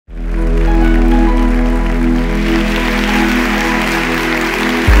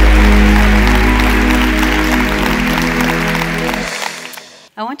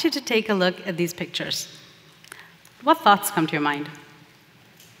want you to take a look at these pictures. What thoughts come to your mind?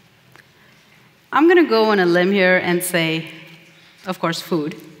 I'm going to go on a limb here and say, of course,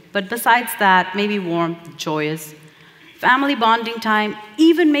 food. But besides that, maybe warmth, joyous, family bonding time,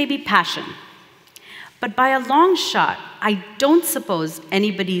 even maybe passion. But by a long shot, I don't suppose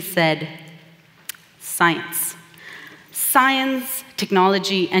anybody said science. Science,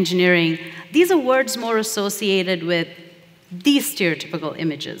 technology, engineering, these are words more associated with these stereotypical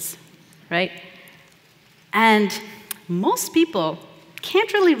images, right? And most people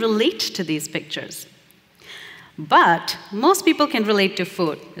can't really relate to these pictures. But most people can relate to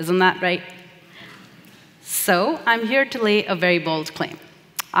food, isn't that right? So I'm here to lay a very bold claim.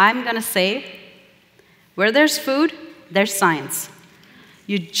 I'm going to say, where there's food, there's science.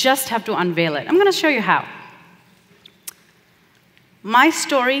 You just have to unveil it. I'm going to show you how. My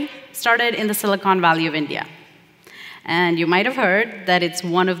story started in the Silicon Valley of India. And you might have heard that it's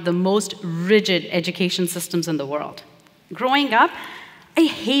one of the most rigid education systems in the world. Growing up, I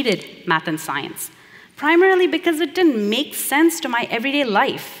hated math and science, primarily because it didn't make sense to my everyday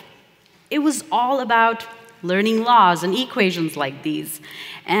life. It was all about learning laws and equations like these,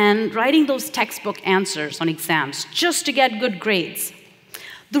 and writing those textbook answers on exams just to get good grades.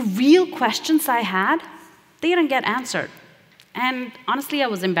 The real questions I had, they didn't get answered. And honestly, I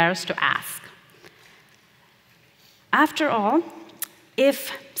was embarrassed to ask. After all,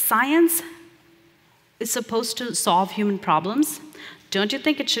 if science is supposed to solve human problems, don't you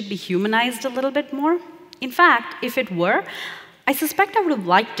think it should be humanized a little bit more? In fact, if it were, I suspect I would have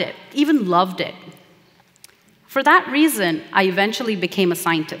liked it, even loved it. For that reason, I eventually became a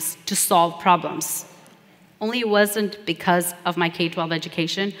scientist to solve problems. Only it wasn't because of my K-12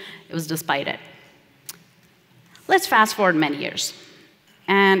 education, it was despite it. Let's fast forward many years,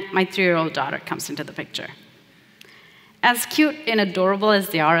 and my 3-year-old daughter comes into the picture. As cute and adorable as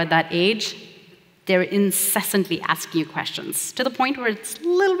they are at that age, they're incessantly asking you questions, to the point where it's a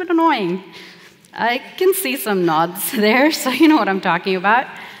little bit annoying. I can see some nods there, so you know what I'm talking about.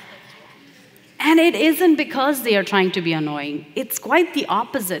 And it isn't because they are trying to be annoying. It's quite the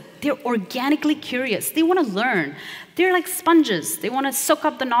opposite. They're organically curious. They want to learn. They're like sponges. They want to soak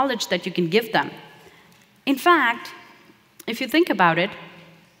up the knowledge that you can give them. In fact, if you think about it,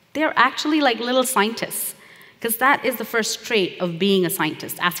 they're actually like little scientists, because that is the first trait of being a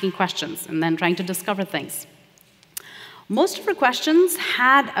scientist, asking questions and then trying to discover things. Most of her questions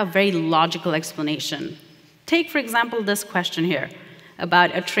had a very logical explanation. Take, for example, this question here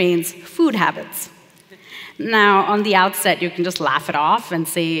about a train's food habits. Now, on the outset, you can just laugh it off and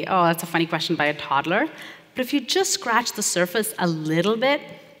say, oh, that's a funny question by a toddler. But if you just scratch the surface a little bit,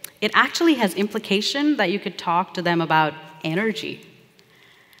 it actually has implication that you could talk to them about energy.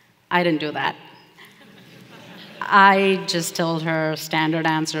 I didn't do that. I just told her standard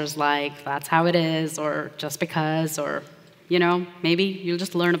answers like, that's how it is, or just because, or, you know, maybe you'll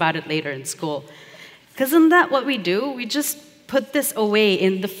just learn about it later in school. Because isn't that what we do? We just put this away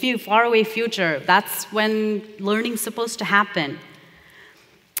in the faraway future. That's when learning's supposed to happen.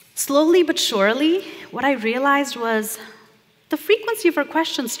 Slowly but surely, what I realized was the frequency of her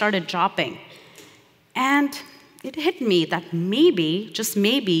questions started dropping. And it hit me that maybe, just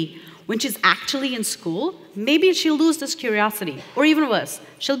maybe, when she's actually in school, maybe she'll lose this curiosity. Or even worse,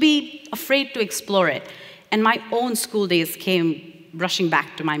 she'll be afraid to explore it. And my own school days came rushing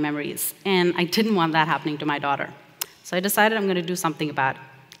back to my memories. And I didn't want that happening to my daughter. So I decided I'm going to do something about it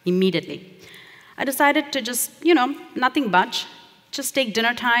immediately. I decided to just, nothing much, just take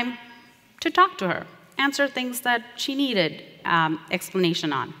dinner time to talk to her, answer things that she needed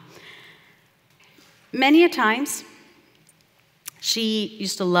explanation on. Many a times, she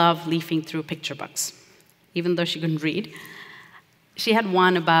used to love leafing through picture books, even though she couldn't read. She had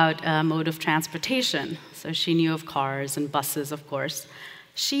one about mode of transportation, so she knew of cars and buses, of course.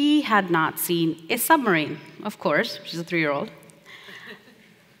 She had not seen a submarine, of course. She's a 3-year-old.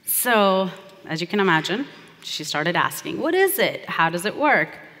 So, as you can imagine, she started asking, what is it? How does it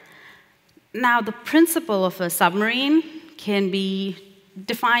work? Now, the principle of a submarine can be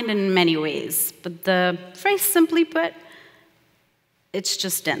defined in many ways, but the phrase simply put, it's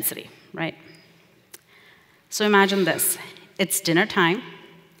just density, right? So imagine this. It's dinner time.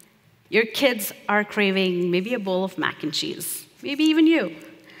 Your kids are craving maybe a bowl of mac and cheese, maybe even you.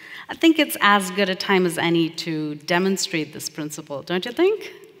 I think it's as good a time as any to demonstrate this principle, don't you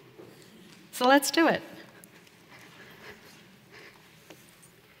think? So let's do it.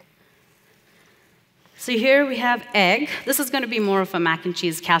 So here we have egg. This is going to be more of a mac and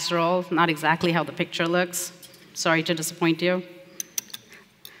cheese casserole, not exactly how the picture looks. Sorry to disappoint you.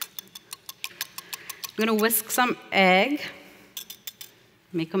 I'm going to whisk some egg.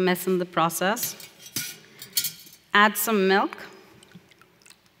 make a mess in the process, add some milk,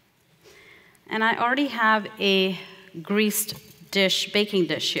 and I already have a greased dish, baking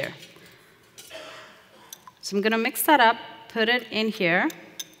dish here. So I'm going to mix that up, put it in here.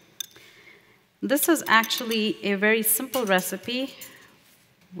 This is actually a very simple recipe,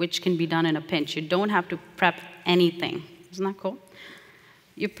 which can be done in a pinch. You don't have to prep anything. Isn't that cool?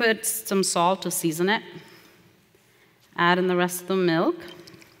 You put some salt to season it, add in the rest of the milk.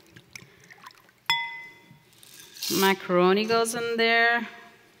 Macaroni goes in there.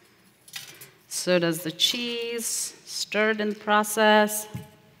 So does the cheese, stirred in the process.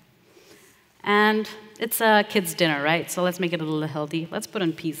 And it's a kid's dinner, right? So let's make it a little healthy. Let's put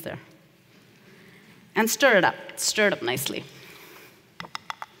in peas there. And stir it up nicely.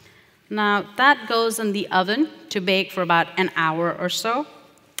 Now, that goes in the oven to bake for about an hour or so.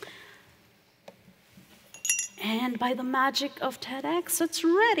 And by the magic of TEDx, it's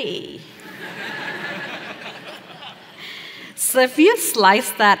ready. So if you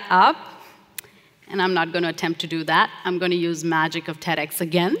slice that up, and I'm not going to attempt to do that, I'm going to use magic of TEDx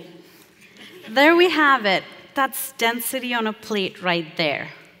again. There we have it. That's density on a plate right there.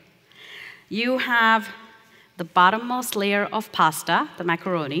 You have the bottommost layer of pasta, the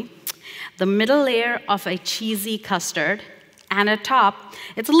macaroni, the middle layer of a cheesy custard, and at top,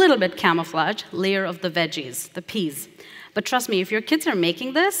 it's a little bit camouflage, layer of the veggies, the peas. But trust me, if your kids are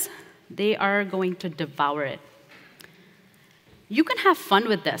making this, they are going to devour it. You can have fun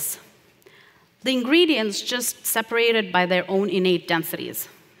with this. The ingredients just separated by their own innate densities,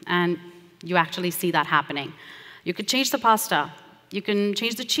 and you actually see that happening. You could change the pasta, you can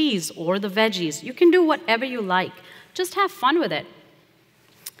change the cheese or the veggies. You can do whatever you like. Just have fun with it.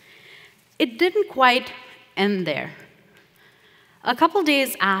 It didn't quite end there. A couple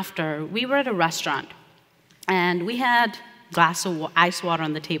days after, we were at a restaurant, and we had a glass of ice water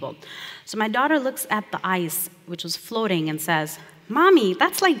on the table. So my daughter looks at the ice, which was floating, and says, "Mommy,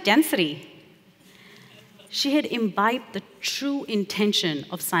 that's like density." She had imbibed the true intention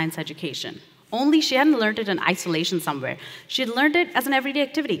of science education. Only she hadn't learned it in isolation somewhere. She had learned it as an everyday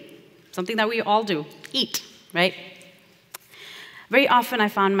activity, something that we all do, eat, right? Very often I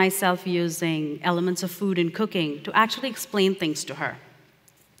found myself using elements of food in cooking to actually explain things to her.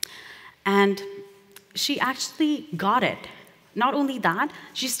 And she actually got it. Not only that,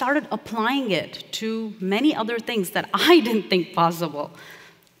 she started applying it to many other things that I didn't think possible.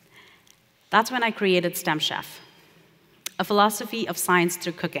 That's when I created STEM Chef, a philosophy of science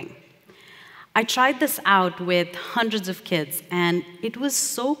through cooking. I tried this out with hundreds of kids, and it was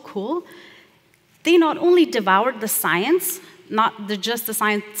so cool. They not only devoured the science, just the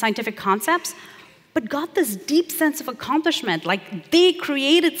scientific concepts, but got this deep sense of accomplishment, like they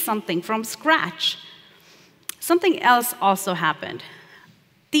created something from scratch. Something else also happened.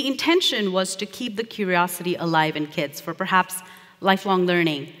 The intention was to keep the curiosity alive in kids for perhaps lifelong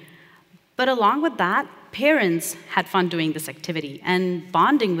learning. But along with that, parents had fun doing this activity and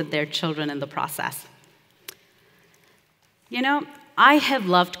bonding with their children in the process. You know, I have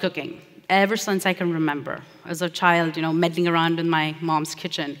loved cooking ever since I can remember. As a child, meddling around in my mom's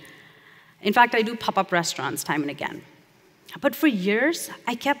kitchen. In fact, I do pop-up restaurants time and again. But for years,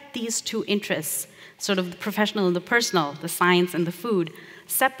 I kept these two interests, sort of the professional and the personal, the science and the food,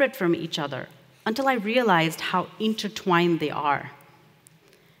 separate from each other, until I realized how intertwined they are.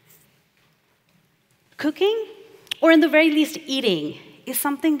 Cooking, or in the very least eating, is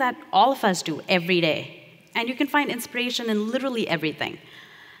something that all of us do every day. And you can find inspiration in literally everything.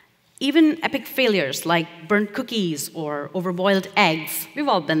 Even epic failures like burnt cookies or overboiled eggs, we've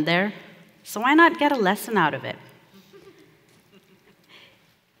all been there. So why not get a lesson out of it?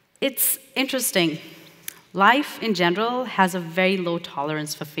 It's interesting. Life in general has a very low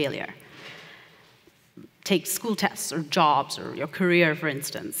tolerance for failure. Take school tests or jobs or your career, for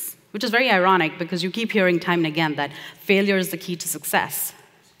instance. Which is very ironic because you keep hearing time and again that failure is the key to success.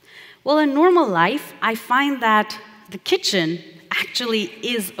 Well, in normal life, I find that the kitchen actually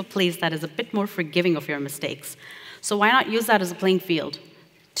is a place that is a bit more forgiving of your mistakes. So why not use that as a playing field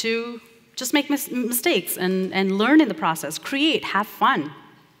to just make mistakes and learn in the process, create, have fun.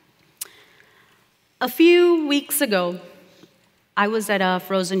 A few weeks ago, I was at a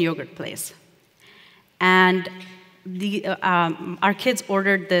frozen yogurt place. And our kids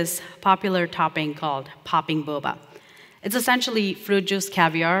ordered this popular topping called popping boba. It's essentially fruit juice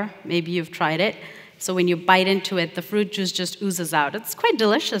caviar. Maybe you've tried it. So when you bite into it, the fruit juice just oozes out. It's quite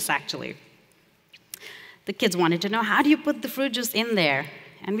delicious, actually. The kids wanted to know, how do you put the fruit juice in there?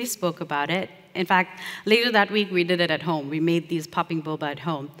 And we spoke about it. In fact, later that week, we did it at home. We made these popping boba at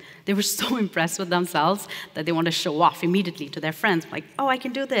home. They were so impressed with themselves that they wanted to show off immediately to their friends, like, oh, I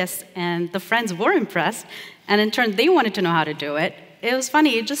can do this. And the friends were impressed, and in turn, they wanted to know how to do it. It was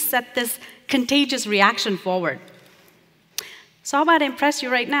funny. It just set this contagious reaction forward. So how about I impress you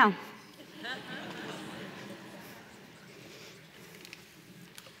right now?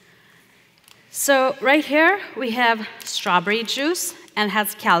 So right here, we have strawberry juice, and it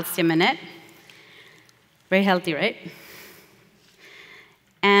has calcium in it. Very healthy, right?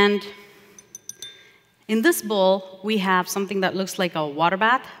 And in this bowl, we have something that looks like a water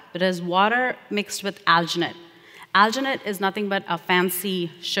bath, but it is water mixed with alginate. Alginate is nothing but a fancy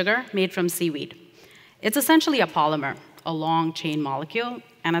sugar made from seaweed. It's essentially a polymer, a long-chain molecule,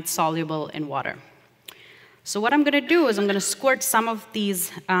 and it's soluble in water. So what I'm going to do is I'm going to squirt some of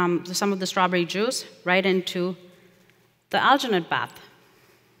the strawberry juice right into the alginate bath.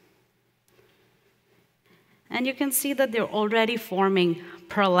 And you can see that they're already forming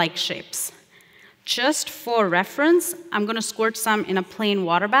pearl-like shapes. Just for reference, I'm going to squirt some in a plain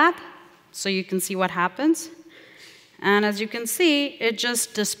water bath so you can see what happens. And as you can see, it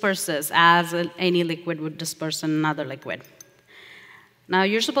just disperses as any liquid would disperse in another liquid. Now,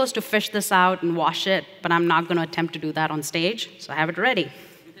 you're supposed to fish this out and wash it, but I'm not going to attempt to do that on stage, so I have it ready.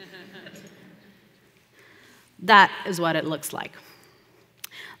 That is what it looks like.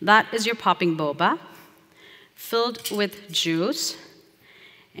 That is your popping boba, filled with juice.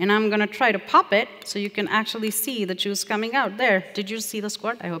 And I'm going to try to pop it so you can actually see the juice coming out. There. Did you see the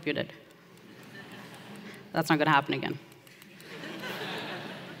squirt? I hope you did. That's not going to happen again.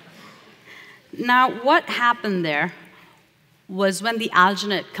 Now, what happened there was when the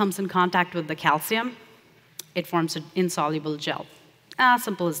alginate comes in contact with the calcium, it forms an insoluble gel.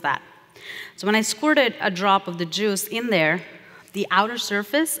 Simple as that. So when I squirted a drop of the juice in there, the outer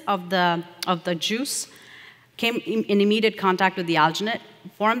surface of the juice came in immediate contact with the alginate,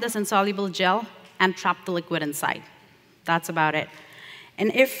 formed this insoluble gel, and trapped the liquid inside. That's about it.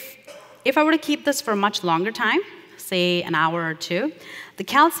 And if I were to keep this for a much longer time, say an hour or two, the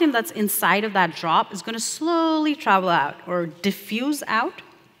calcium that's inside of that drop is going to slowly travel out or diffuse out,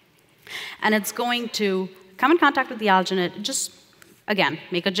 and it's going to come in contact with the alginate, just, again,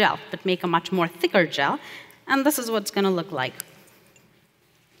 make a gel, but make a much more thicker gel, and this is what it's going to look like.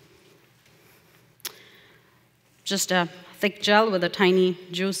 Just a thick gel with a tiny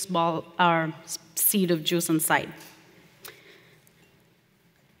juice ball or seed of juice inside.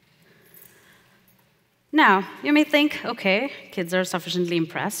 Now, you may think, okay, kids are sufficiently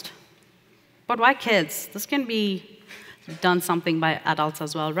impressed, but why kids? This can be done something by adults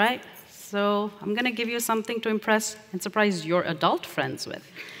as well, right? So I'm going to give you something to impress and surprise your adult friends with.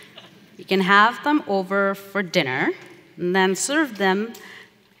 You can have them over for dinner, and then serve them,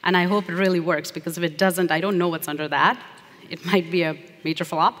 and I hope it really works, because if it doesn't, I don't know what's under that. It might be a major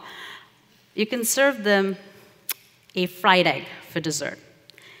flop. You can serve them a fried egg for dessert.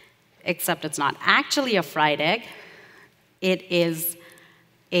 Except it's not actually a fried egg. It is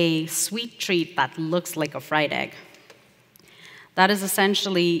a sweet treat that looks like a fried egg. That is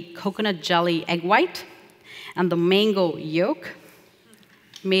essentially coconut jelly egg white and the mango yolk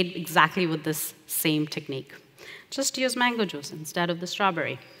made exactly with this same technique. Just use mango juice instead of the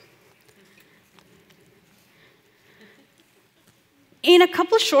strawberry. In a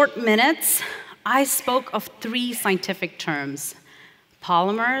couple short minutes, I spoke of 3 scientific terms: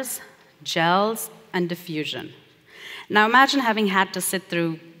 polymers, gels, and diffusion. Now imagine having had to sit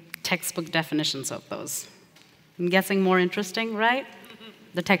through textbook definitions of those. I'm guessing more interesting, right?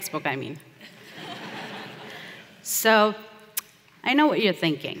 The textbook, I mean. So I know what you're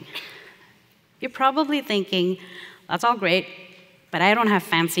thinking. You're probably thinking, that's all great, but I don't have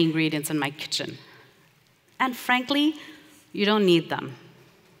fancy ingredients in my kitchen. And frankly, you don't need them.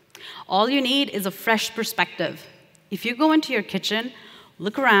 All you need is a fresh perspective. If you go into your kitchen,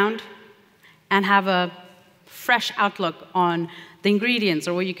 look around, and have a fresh outlook on the ingredients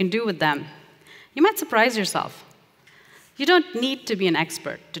or what you can do with them, you might surprise yourself. You don't need to be an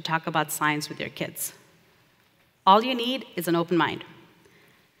expert to talk about science with your kids. All you need is an open mind.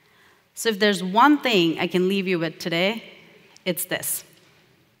 So if there's one thing I can leave you with today, it's this.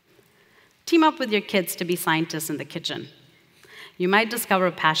 Team up with your kids to be scientists in the kitchen. You might discover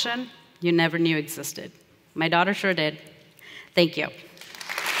a passion you never knew existed. My daughter sure did. Thank you.